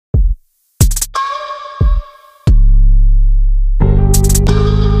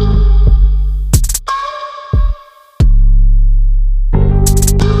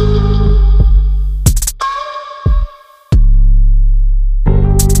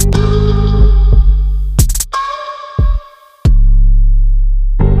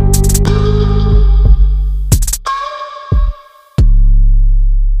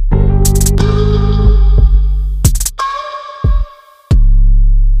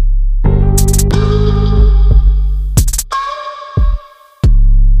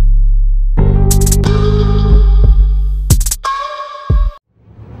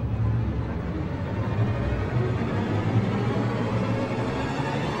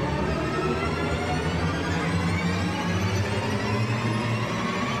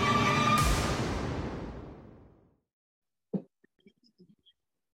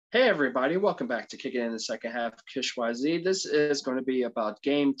Hey everybody, welcome back to Kicking in the Second Half of Kish YZ. This is going to be about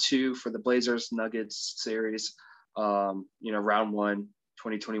game 2 for the Blazers Nuggets series. Round 1,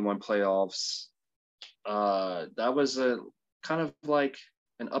 2021 playoffs. That was a kind of like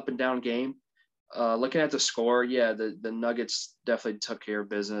an up and down game. Looking at the score, yeah, the Nuggets definitely took care of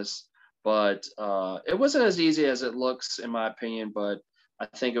business, but it wasn't as easy as it looks in my opinion, but I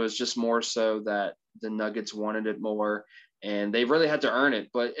think it was just more so that the Nuggets wanted it more and they really had to earn it.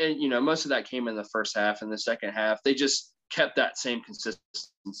 But most of that came in the first half. In the second half, they just kept that same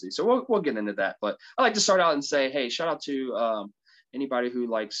consistency. So we'll get into that. But I like to start out and say, hey, shout out to anybody who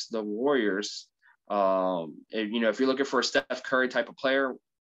likes the Warriors. If you're looking for a Steph Curry type of player,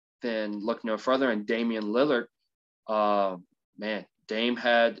 then look no further. And Damian Lillard, Dame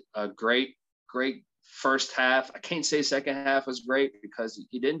had a great first half. I can't say second half was great because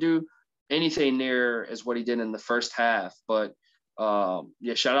he didn't do anything near as what he did in the first half. But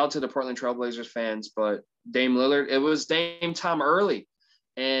shout out to the Portland Trailblazers fans. But Dame Lillard, it was Dame time early.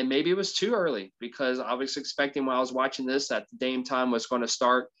 And maybe it was too early because I was expecting when I was watching this that Dame time was going to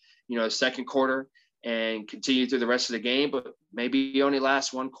start, second quarter and continue through the rest of the game, but maybe he only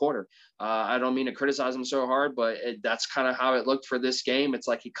lasts one quarter. I don't mean to criticize him so hard, but that's kind of how it looked for this game. It's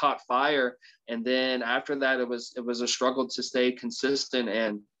like he caught fire, and then after that, it was a struggle to stay consistent,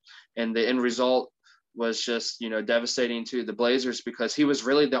 and the end result was just devastating to the Blazers because he was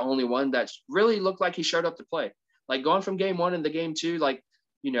really the only one that really looked like he showed up to play. Like going from game 1 into game 2, like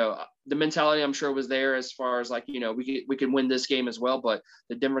the mentality I'm sure was there as far as like, we can win this game as well. But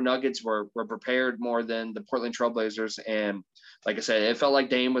the Denver Nuggets were prepared more than the Portland Trailblazers. And like I said, it felt like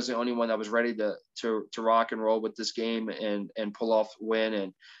Dame was the only one that was ready to rock and roll with this game and pull off win.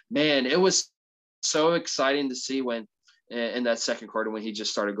 And man, it was so exciting to see when in that second quarter when he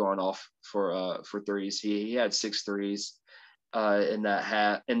just started going off for threes. He had 6 threes in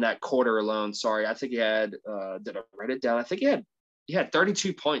that quarter alone. Sorry, I think he had did I write it down? I think he had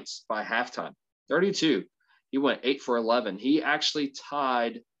 32 points by halftime. 32. He went 8 for 11. He actually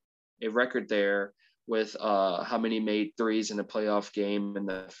tied a record there with how many made threes in a playoff game in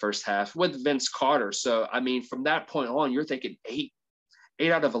the first half with Vince Carter. So, I mean, from that point on, you're thinking 8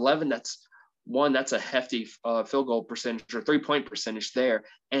 out of 11. That's a hefty field goal percentage or 3-point percentage there.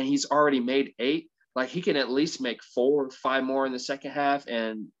 And he's already made 8. Like he can at least make 4 or 5 more in the second half.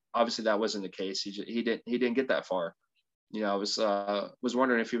 And obviously that wasn't the case. He didn't get that far. I was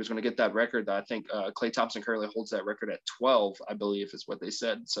wondering if he was going to get that record. I think Klay Thompson currently holds that record at 12, I believe is what they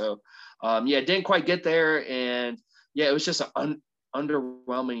said. So, didn't quite get there. And, it was just an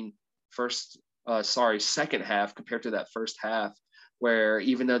underwhelming second half compared to that first half where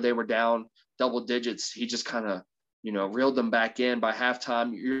even though they were down double digits, he just kind of, reeled them back in. By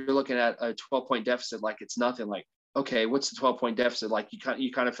halftime, you're looking at a 12-point deficit like it's nothing. Like, okay, what's the 12-point deficit? Like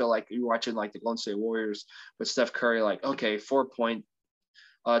you kind of feel like you're watching like the Golden State Warriors with Steph Curry, like, okay, 12-point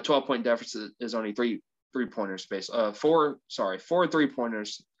deficit is only three pointers four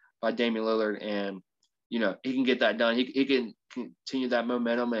 3-pointers by Damian Lillard. And, he can get that done. He can continue that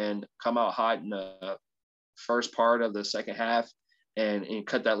momentum and come out hot in the first part of the second half and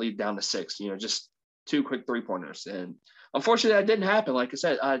cut that lead down to 6, just 2 quick 3-pointers. And unfortunately, that didn't happen. Like I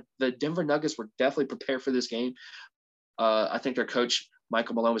said, the Denver Nuggets were definitely prepared for this game. I think their coach,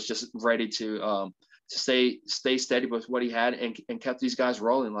 Michael Malone, was just ready to stay steady with what he had and kept these guys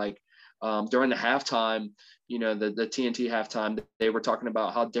rolling. Like during the halftime, the TNT halftime, they were talking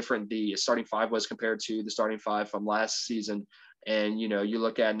about how different the starting 5 was compared to the starting 5 from last season. And, you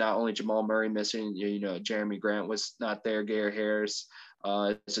look at not only Jamal Murray missing, Jeremy Grant was not there, Gary Harris.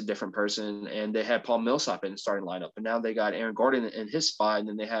 It's a different person, and they had Paul Millsap in the starting lineup, and now they got Aaron Gordon in his spot, and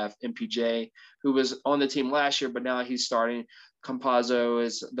then they have MPJ, who was on the team last year, but now he's starting. Campazzo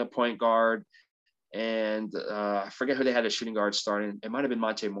is the point guard, and I forget who they had as shooting guard starting. It might have been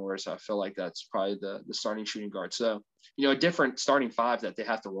Monte Morris. I feel like that's probably the starting shooting guard. So, a different starting 5 that they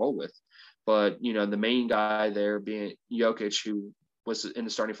have to roll with. But, the main guy there being Jokic, who was in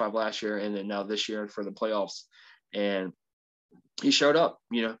the starting 5 last year and then now this year for the playoffs. And he showed up,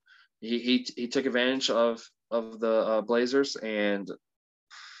 he took advantage of the Blazers. And,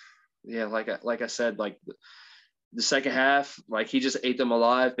 like I said, like the second half, like he just ate them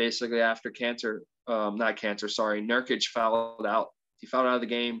alive basically after Nurkic fouled out. He fouled out of the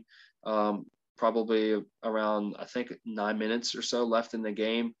game probably around, I think, 9 minutes or so left in the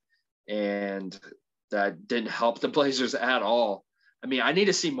game. And that didn't help the Blazers at all. I mean, I need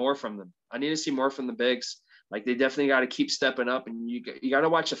to see more from them. I need to see more from the bigs. Like they definitely got to keep stepping up, and you got to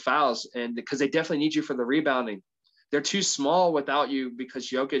watch the fouls, and because they definitely need you for the rebounding. They're too small without you because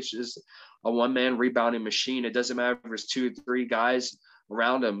Jokic is a one-man rebounding machine. It doesn't matter if there's 2 or 3 guys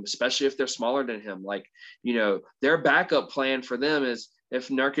around him, especially if they're smaller than him. Like, their backup plan for them is if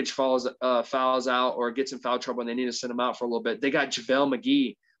Nurkic fouls out or gets in foul trouble and they need to send him out for a little bit, they got JaVale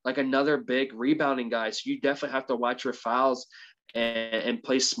McGee, like another big rebounding guy. So you definitely have to watch your fouls and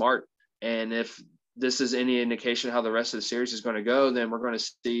play smart. And if this is any indication of how the rest of the series is going to go, then we're going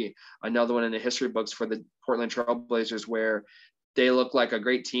to see another one in the history books for the Portland Trailblazers where they look like a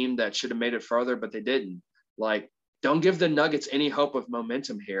great team that should have made it further, but they didn't. Like, don't give the Nuggets any hope of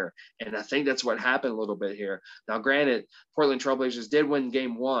momentum here. And I think that's what happened a little bit here. Now, granted, Portland Trailblazers did win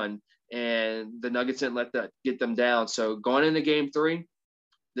game 1, and the Nuggets didn't let that get them down. So going into game 3,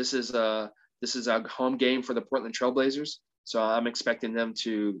 this is a home game for the Portland Trailblazers. So I'm expecting them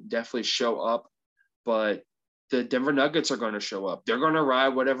to definitely show up. But the Denver Nuggets are going to show up. They're going to ride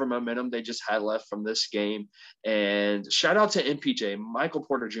whatever momentum they just had left from this game. And shout out to MPJ, Michael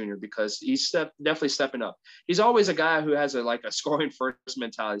Porter Jr., because he's definitely stepping up. He's always a guy who has a scoring first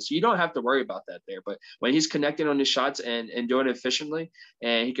mentality. So you don't have to worry about that there. But when he's connecting on his shots and doing it efficiently,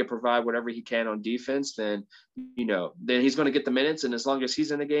 and he can provide whatever he can on defense, then he's going to get the minutes. And as long as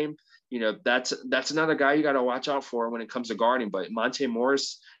he's in the game, that's another guy you got to watch out for when it comes to guarding. But Monte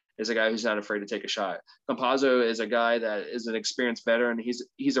Morris is a guy who's not afraid to take a shot. Campazzo is a guy that is an experienced veteran.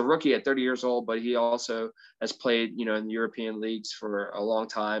 He's a rookie at 30 years old, but he also has played, in the European leagues for a long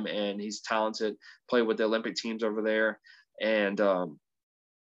time, and he's talented, played with the Olympic teams over there. And,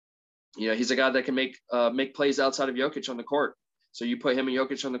 he's a guy that can make plays outside of Jokic on the court. So you put him and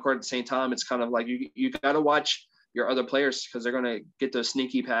Jokic on the court at the same time, it's kind of like you got to watch your other players because they're going to get those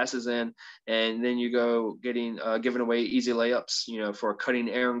sneaky passes in, and then you go giving away easy layups, for cutting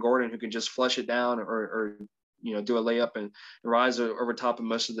Aaron Gordon, who can just flush it down or do a layup and rise over top of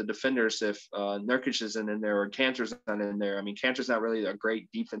most of the defenders if Nurkic isn't in there or Cantor's not in there. I mean, Cantor's not really a great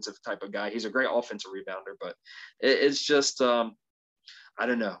defensive type of guy. He's a great offensive rebounder, but it's just I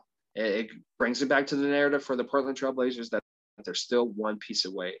don't know. It brings it back to the narrative for the Portland Trailblazers that they're still one piece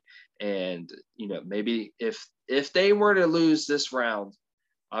away. And, maybe if they were to lose this round,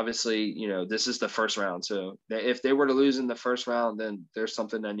 obviously, this is the first round. So if they were to lose in the first round, then there's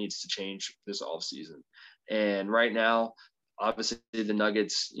something that needs to change this offseason. And right now, obviously the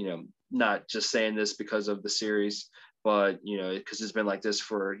Nuggets, not just saying this because of the series, but, because it's been like this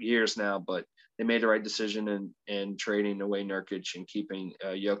for years now, but they made the right decision in trading away Nurkic and keeping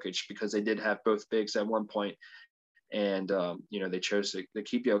Jokic, because they did have both bigs at one point. And, they chose to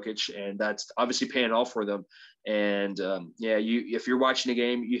keep Jokic, and that's obviously paying off for them. And, if you're watching the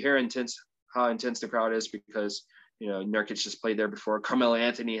game, you hear how intense the crowd is because, Nurkic just played there before. Carmelo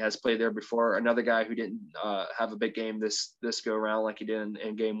Anthony has played there before, another guy who didn't have a big game this go around like he did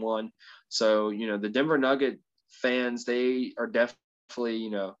in game 1. So, the Denver Nugget fans, they are definitely,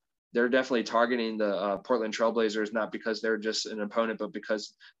 they're definitely targeting the Portland Trailblazers, not because they're just an opponent, but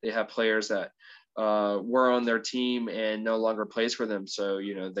because they have players that were on their team and no longer plays for them. So,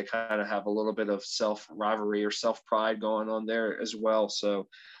 they kind of have a little bit of self-rivalry or self-pride going on there as well. So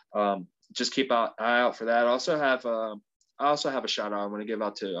just keep an eye out for that. I also have a shout out I want to give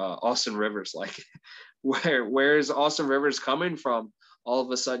out to Austin Rivers. Like, where is Austin Rivers coming from? All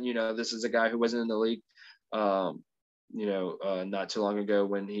of a sudden, this is a guy who wasn't in the league not too long ago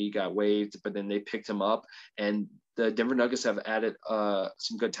when he got waived, but then they picked him up, and the Denver Nuggets have added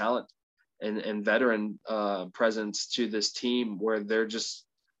some good talent and veteran presence to this team where they're just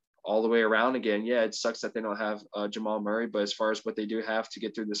all the way around again. Yeah, it sucks that they don't have Jamal Murray, but as far as what they do have to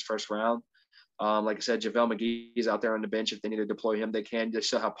get through this first round, like I said, JaVale McGee is out there on the bench. If they need to deploy him, they can. They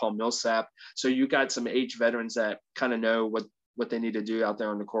still have Paul Millsap. So you got some age veterans that kind of know what they need to do out there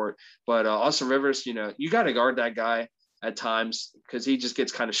on the court. But Austin Rivers, you got to guard that guy at times because he just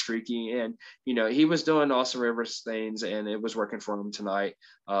gets kind of streaky. And, he was doing Austin Rivers things and it was working for him tonight.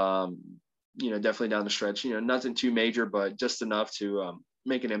 Definitely down the stretch, nothing too major, but just enough to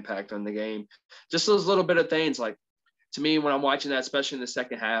make an impact on the game. Just those little bit of things. Like, to me, when I'm watching that, especially in the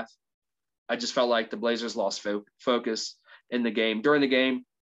second half, I just felt like the Blazers lost focus in the game. During the game,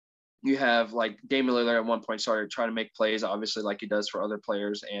 you have like Damian Lillard at one point started trying to make plays, obviously like he does for other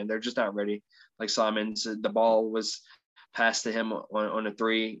players, and they're just not ready. Like Simons, the ball was passed to him on a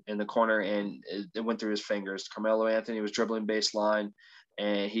three in the corner, and it went through his fingers. Carmelo Anthony was dribbling baseline,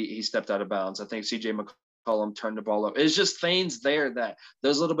 and he stepped out of bounds. I think C.J. McCollum turned the ball up. It's just things there that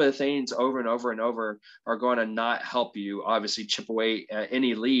those little bit of things over and over and over are going to not help you obviously chip away at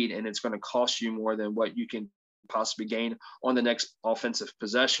any lead, and it's going to cost you more than what you can possibly gain on the next offensive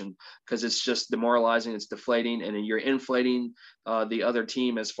possession, because it's just demoralizing, it's deflating, and then you're inflating the other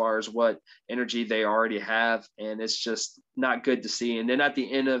team as far as what energy they already have, and it's just not good to see. And then at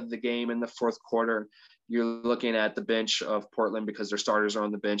the end of the game in the fourth quarter, you're looking at the bench of Portland because their starters are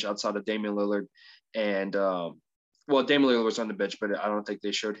on the bench outside of Damian Lillard. And, Damian Lillard was on the bench, but I don't think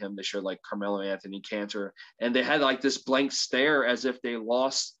they showed him. They showed like Carmelo Anthony, Cantor. And they had like this blank stare as if they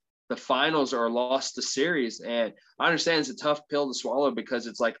lost the finals or lost the series. And I understand it's a tough pill to swallow because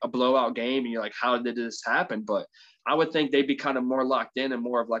it's like a blowout game and you're like, how did this happen? But I would think they'd be kind of more locked in and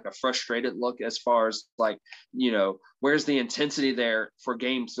more of like a frustrated look as far as like, where's the intensity there for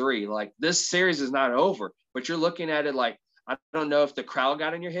game 3? Like this series is not over, but you're looking at it like, I don't know if the crowd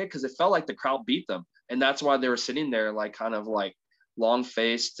got in your head because it felt like the crowd beat them. And that's why they were sitting there like kind of like long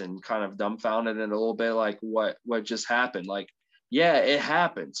faced and kind of dumbfounded and a little bit like what just happened. Like, yeah, it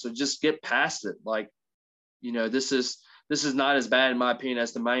happened. So just get past it. Like, this is not as bad in my opinion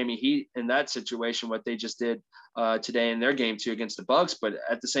as the Miami Heat in that situation, what they just did today in their game 2 against the Bucks. But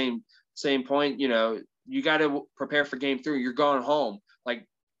at the same point, you got to prepare for game 3. You're going home. Like,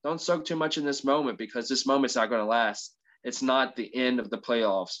 don't soak too much in this moment because this moment's not going to last. It's not the end of the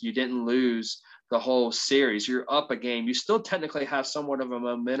playoffs. You didn't lose the whole series. You're up a game. You still technically have somewhat of a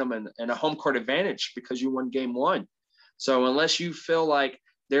momentum and a home court advantage because you won game 1. So unless you feel like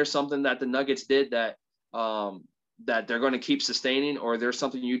there's something that the Nuggets did that that they're going to keep sustaining, or there's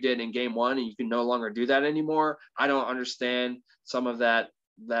something you did in game 1 and you can no longer do that anymore, I don't understand some of that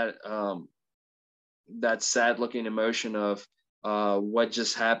sad looking emotion of what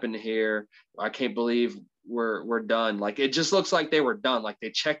just happened here. I can't believe we're done. Like, it just looks like they were done. Like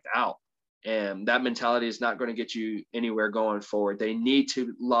they checked out. And that mentality is not going to get you anywhere going forward. They need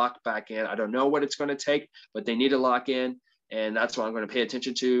to lock back in. I don't know what it's going to take, but they need to lock in. And that's what I'm going to pay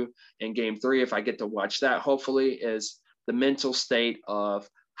attention to in game 3. If I get to watch that, hopefully, is the mental state of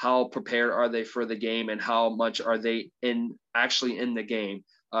how prepared are they for the game and how much are they actually in the game.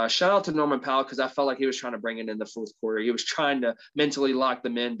 Shout out to Norman Powell because I felt like he was trying to bring it in the fourth quarter. He was trying to mentally lock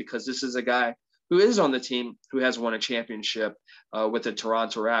them in because this is a guy who is on the team who has won a championship with the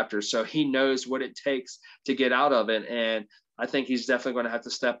Toronto Raptors. So he knows what it takes to get out of it. And I think he's definitely going to have to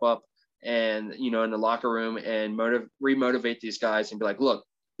step up and, in the locker room and remotivate these guys and be like, look,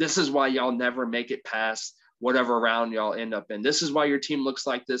 this is why y'all never make it past whatever round y'all end up in. This is why your team looks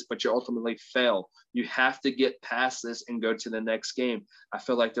like this, but you ultimately fail. You have to get past this and go to the next game. I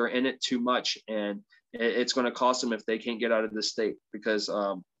feel like they're in it too much, and it's going to cost them if they can't get out of this state because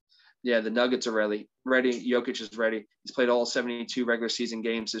the Nuggets are ready. Jokic is ready. He's played all 72 regular season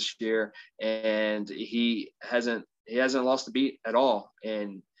games this year, and he hasn't lost a beat at all.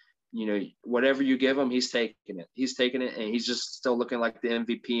 And whatever you give him, he's taking it. He's taking it, and he's just still looking like the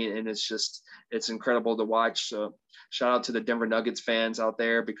MVP. And it's incredible to watch. So shout out to the Denver Nuggets fans out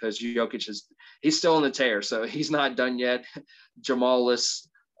there because Jokic he's still in the tear, so he's not done yet. Jamal-less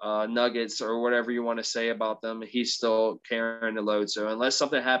Nuggets or whatever you want to say about them, he's still carrying the load. So unless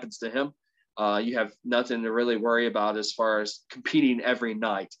something happens to him, you have nothing to really worry about as far as competing every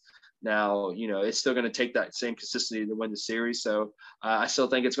night. Now, it's still going to take that same consistency to win the series. So I still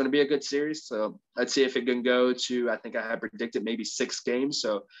think it's going to be a good series. So let's see if it can go to, I think I had predicted maybe 6 games.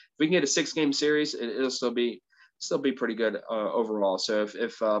 So if we can get a 6-game series, it'll still be pretty good overall. So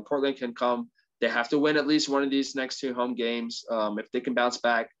if Portland can come, they have to win at least one of these next 2 home games. If they can bounce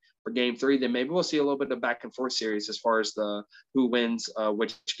back for game 3, then maybe we'll see a little bit of back and forth series as far as who wins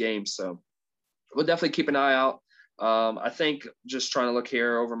which games. So we'll definitely keep an eye out. I think just trying to look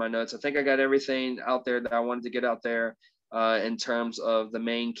here over my notes, I think I got everything out there that I wanted to get out there in terms of the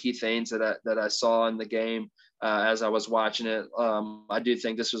main key things that I saw in the game as I was watching it. I do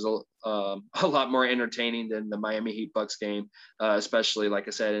think this was a lot more entertaining than the Miami Heat Bucks game, especially like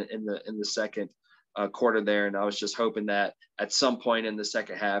I said in the second quarter there. And I was just hoping that at some point in the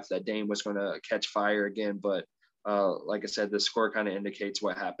second half that Dame was going to catch fire again. But like I said, the score kind of indicates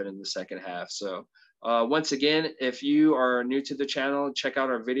what happened in the second half. So once again, if you are new to the channel, check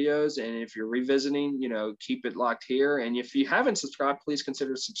out our videos. And if you're revisiting, keep it locked here. And if you haven't subscribed, please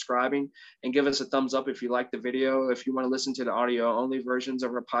consider subscribing and give us a thumbs up if you like the video. If you want to listen to the audio only versions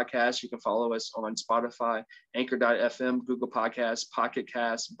of our podcast, you can follow us on Spotify, Anchor.fm, Google Podcasts, Pocket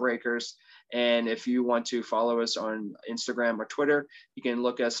Casts, Breakers. And if you want to follow us on Instagram or Twitter, you can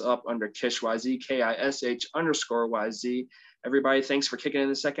look us up under KishYZ, KISH_YZ. Everybody, thanks for kicking in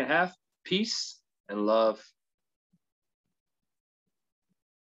the second half. Peace and love.